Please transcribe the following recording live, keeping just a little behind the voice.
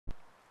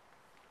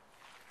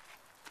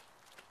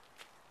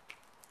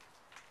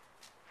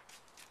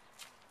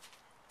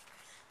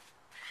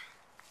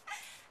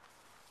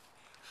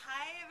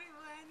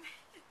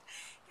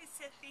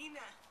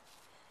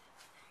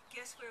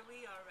guess where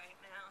we are right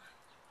now?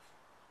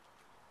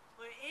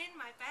 We're in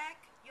my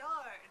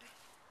backyard.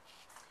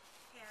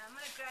 Yeah, I'm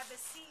gonna grab a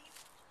seat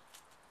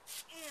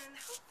and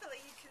hopefully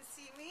you can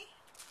see me.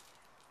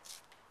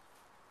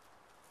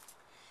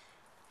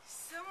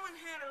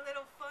 Someone had a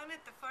little fun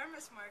at the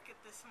farmer's market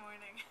this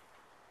morning.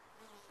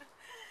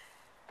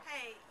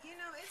 Hey, you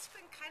know, it's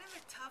been kind of a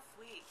tough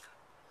week.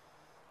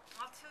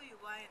 I'll tell you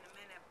why in a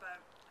minute,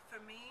 but for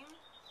me,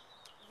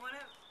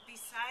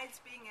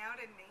 besides being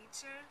out in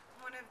nature,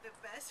 one of the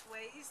best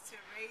ways to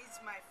raise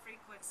my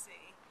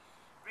frequency,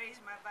 raise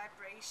my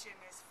vibration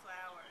is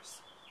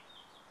flowers.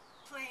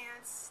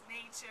 Plants,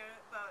 nature,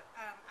 but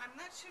I'm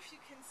not sure if you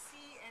can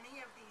see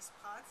any of these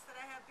pots that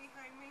I have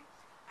behind me.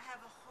 I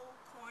have a whole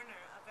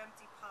corner of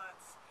empty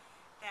pots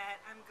that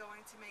I'm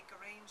going to make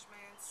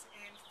arrangements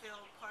and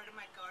fill part of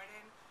my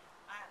garden.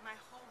 My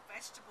whole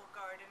vegetable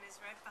garden is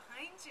right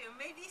behind you.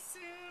 Maybe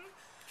soon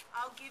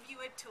I'll give you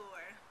a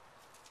tour.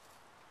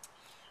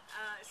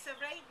 So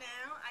right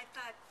now I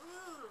thought,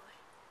 ooh,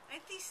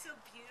 aren't these so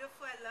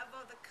beautiful? I love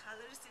all the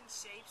colors and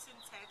shapes and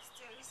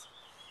textures.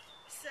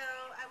 So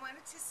I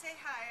wanted to say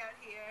hi out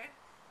here.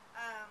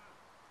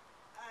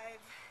 I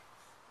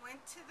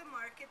went to the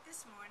market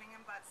this morning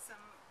and bought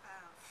some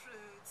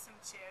fruit, some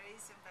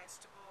cherries and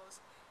vegetables,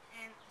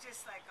 and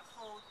just like a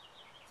whole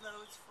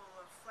loads full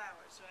of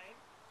flowers, right?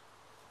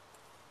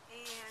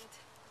 And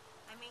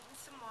I'm eating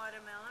some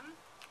watermelon.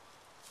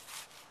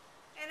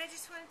 And I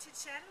just wanted to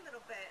chat a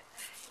little bit.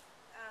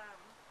 I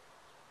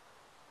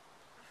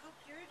hope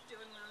you're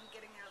doing well and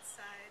getting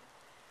outside.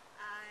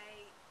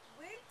 I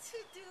went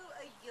to do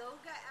a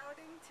yoga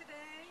outing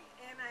today,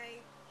 and I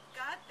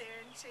got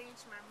there and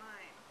changed my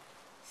mind.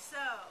 So,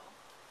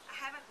 I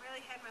haven't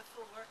really had my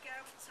full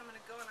workout, so I'm going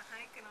to go on a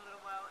hike in a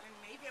little while, and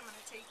maybe I'm going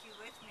to take you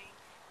with me,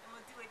 and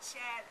we'll do a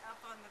chat up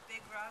on the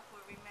big rock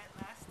where we met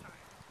last time.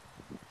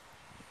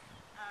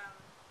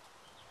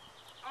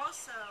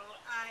 Also,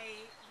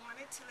 I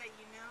wanted to let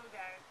you know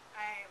that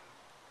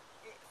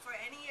for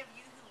any of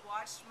you who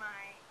watched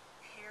my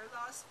hair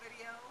loss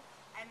video,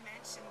 I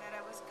mentioned that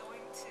I was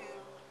going to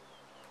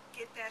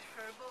get that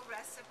herbal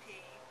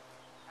recipe,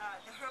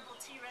 the herbal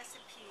tea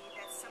recipe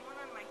that someone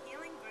on my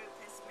healing group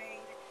has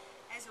made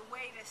as a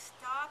way to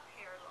stop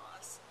hair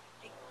loss.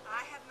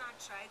 I have not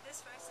tried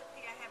this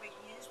recipe, I haven't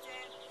used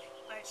it,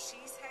 but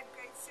she's had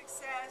great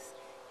success.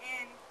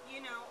 And,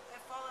 you know,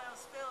 if all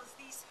else fails,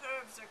 these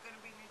herbs are going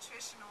to be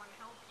nutritional and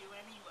help you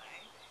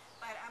anyway.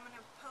 But I'm going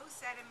to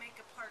post that and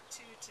make a part 2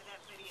 to that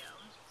video.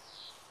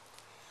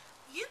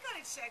 You got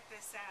to check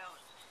this out.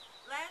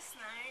 Last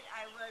night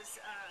I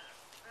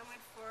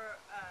went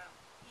for an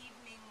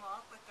evening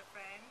walk with a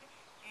friend,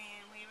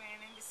 and we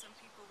ran into some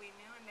people we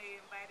knew, and they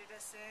invited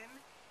us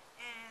in.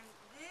 And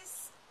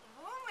this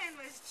woman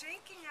was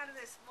drinking out of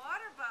this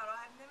water bottle.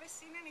 I've never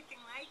seen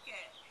anything like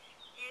it.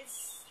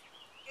 It's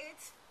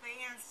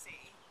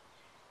fancy,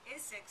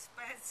 it's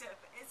expensive,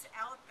 it's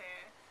out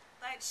there,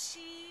 but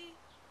she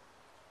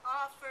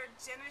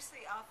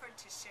generously offered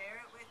to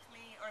share it with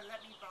me or let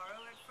me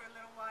borrow it for a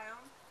little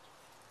while.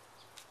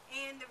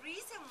 And the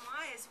reason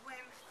why is when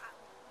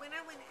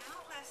I went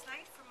out last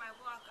night for my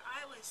walk,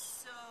 I was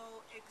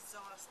so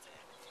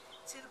exhausted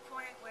to the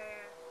point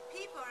where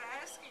people are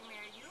asking me,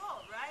 "Are you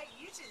all right?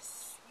 You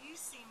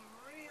seem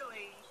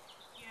really,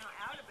 you know,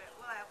 out of it."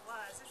 Well, I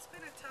was. It's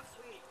been a tough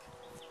week.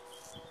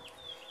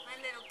 My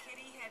little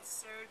kitty had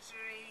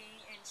surgery,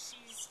 and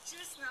she's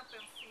just not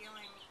been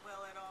feeling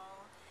well at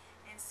all.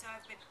 And so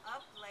I've been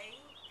up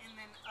late and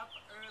then up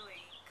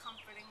early,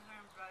 comforting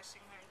her and brushing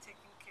her and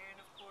taking care,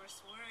 and of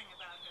course worrying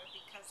about her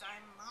because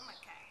I'm Mama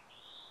Cat.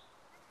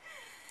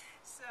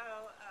 So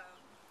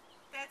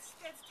that's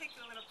taken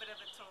a little bit of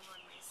a toll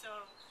on me.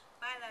 So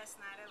by last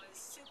night I was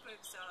super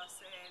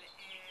exhausted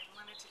and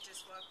wanted to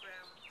just walk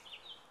around.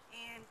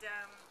 And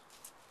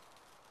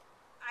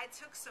I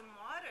took some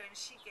water, and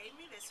she gave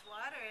me this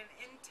water, and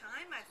in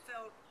time I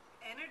felt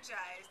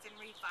energized and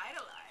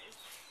revitalized.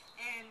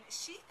 And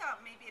she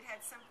thought maybe it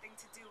had something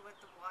to do with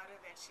the water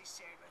that she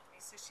shared with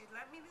me. So she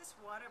lent me this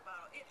water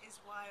bottle. It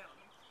is wild.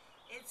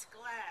 It's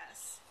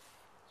glass.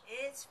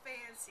 It's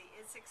fancy.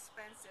 It's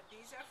expensive.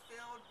 These are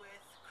filled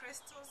with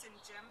crystals and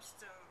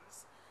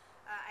gemstones.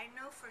 I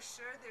know for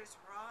sure there's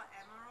raw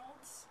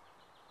emeralds,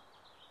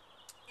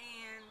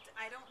 and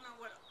I don't know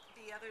what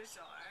the others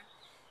are.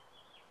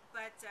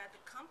 But the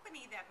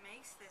company that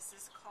makes this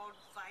is called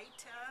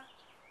Vita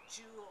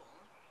Jewel.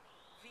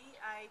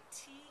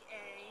 VITAJUWEL.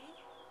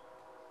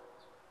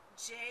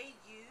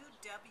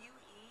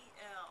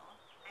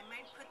 I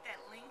might put that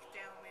link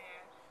down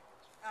there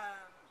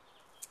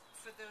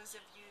for those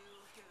of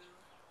you who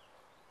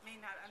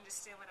may not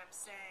understand what I'm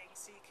saying,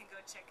 so you can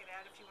go check it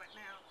out if you want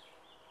now.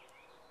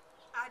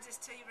 I'll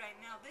just tell you right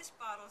now, this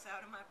bottle's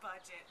out of my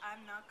budget.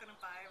 I'm not going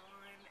to buy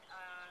one.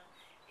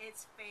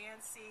 It's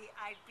fancy.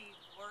 I'd be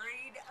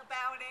worried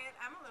about it.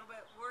 I'm a little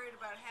bit worried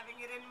about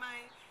having it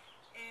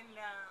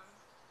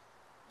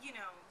you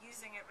know,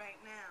 using it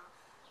right now.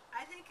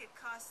 I think it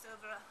costs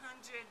over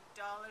 $100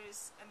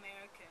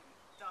 American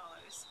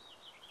dollars.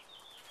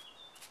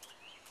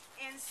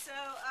 And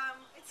so,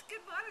 it's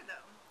good water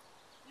though.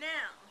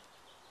 Now,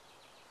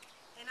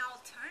 an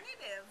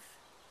alternative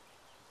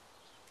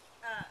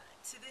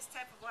to this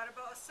type of water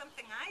bottle is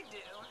something I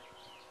do.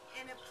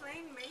 In a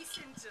plain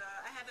mason jar,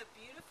 I have a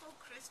beautiful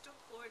crystal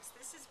quartz.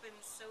 This has been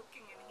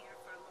soaking in here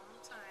for a long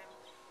time.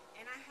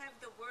 And I have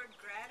the word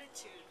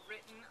gratitude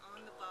written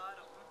on the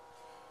bottle.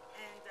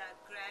 And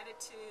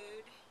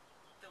gratitude,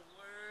 the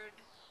word,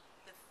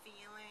 the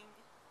feeling,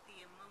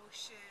 the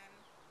emotion,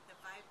 the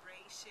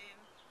vibration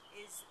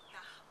is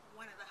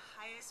one of the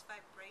highest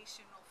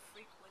vibrational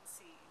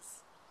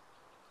frequencies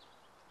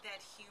that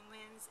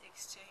humans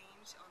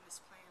exchange on this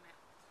planet.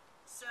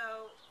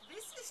 So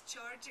this is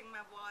charging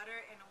my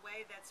water in a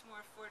way that's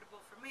more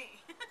affordable for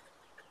me.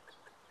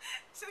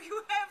 So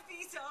you have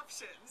these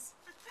options.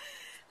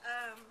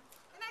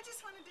 And I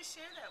just wanted to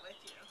share that with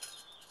you.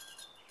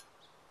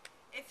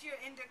 If you're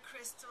into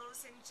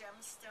crystals and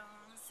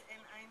gemstones,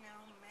 and I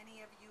know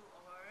many of you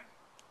are,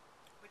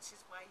 which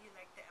is why you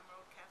like the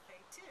Emerald Cafe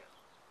too.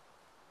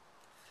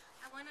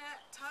 I want to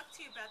talk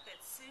to you about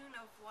that soon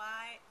of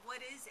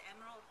what is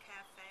Emerald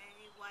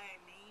Cafe, why I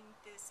named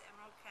this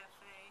Emerald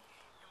Cafe,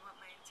 and what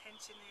my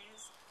intention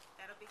is.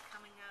 That'll be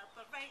coming up.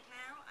 But right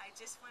now, I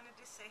just wanted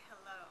to say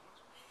hello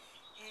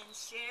and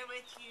share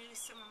with you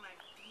some of my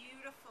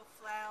beautiful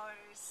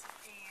flowers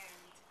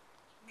and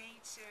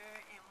nature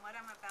and what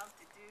I'm about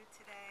to do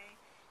today.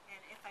 And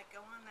if I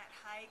go on that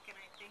hike and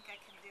I think I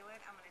can do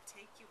it, I'm going to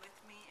take you with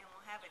me and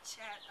we'll have a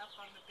chat up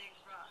on the big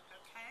rock,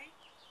 okay?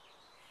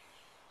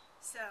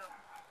 So,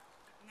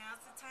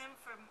 now's the time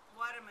for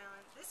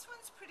watermelon. This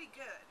one's pretty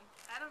good.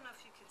 I don't know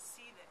if you can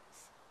see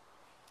this.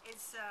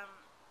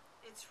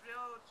 It's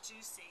real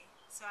juicy.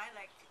 So I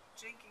like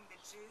drinking the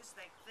juice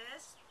like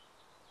this.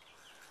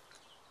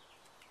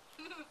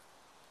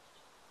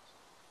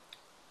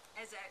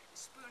 As I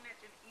spoon it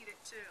and eat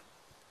it too.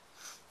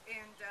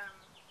 And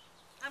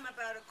I'm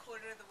about a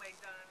quarter of the way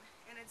done.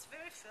 And it's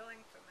very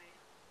filling for me.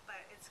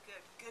 But it's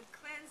good. Good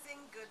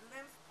cleansing, good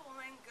lymph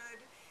pulling,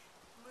 good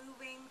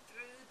moving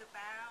through the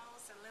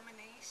bowels,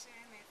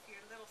 elimination if you're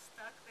a little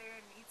stuck there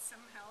and need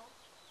some help.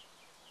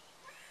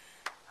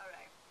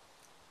 Alright.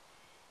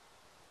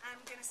 I'm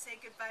going to say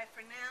goodbye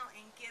for now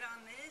and get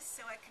on this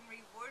so I can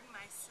reward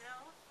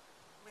myself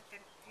with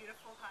a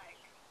beautiful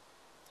hike.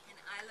 And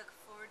I look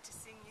forward to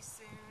seeing you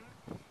soon.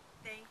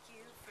 Thank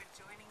you for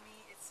joining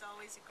me. It's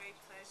always a great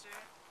pleasure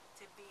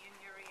to be in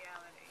your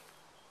reality.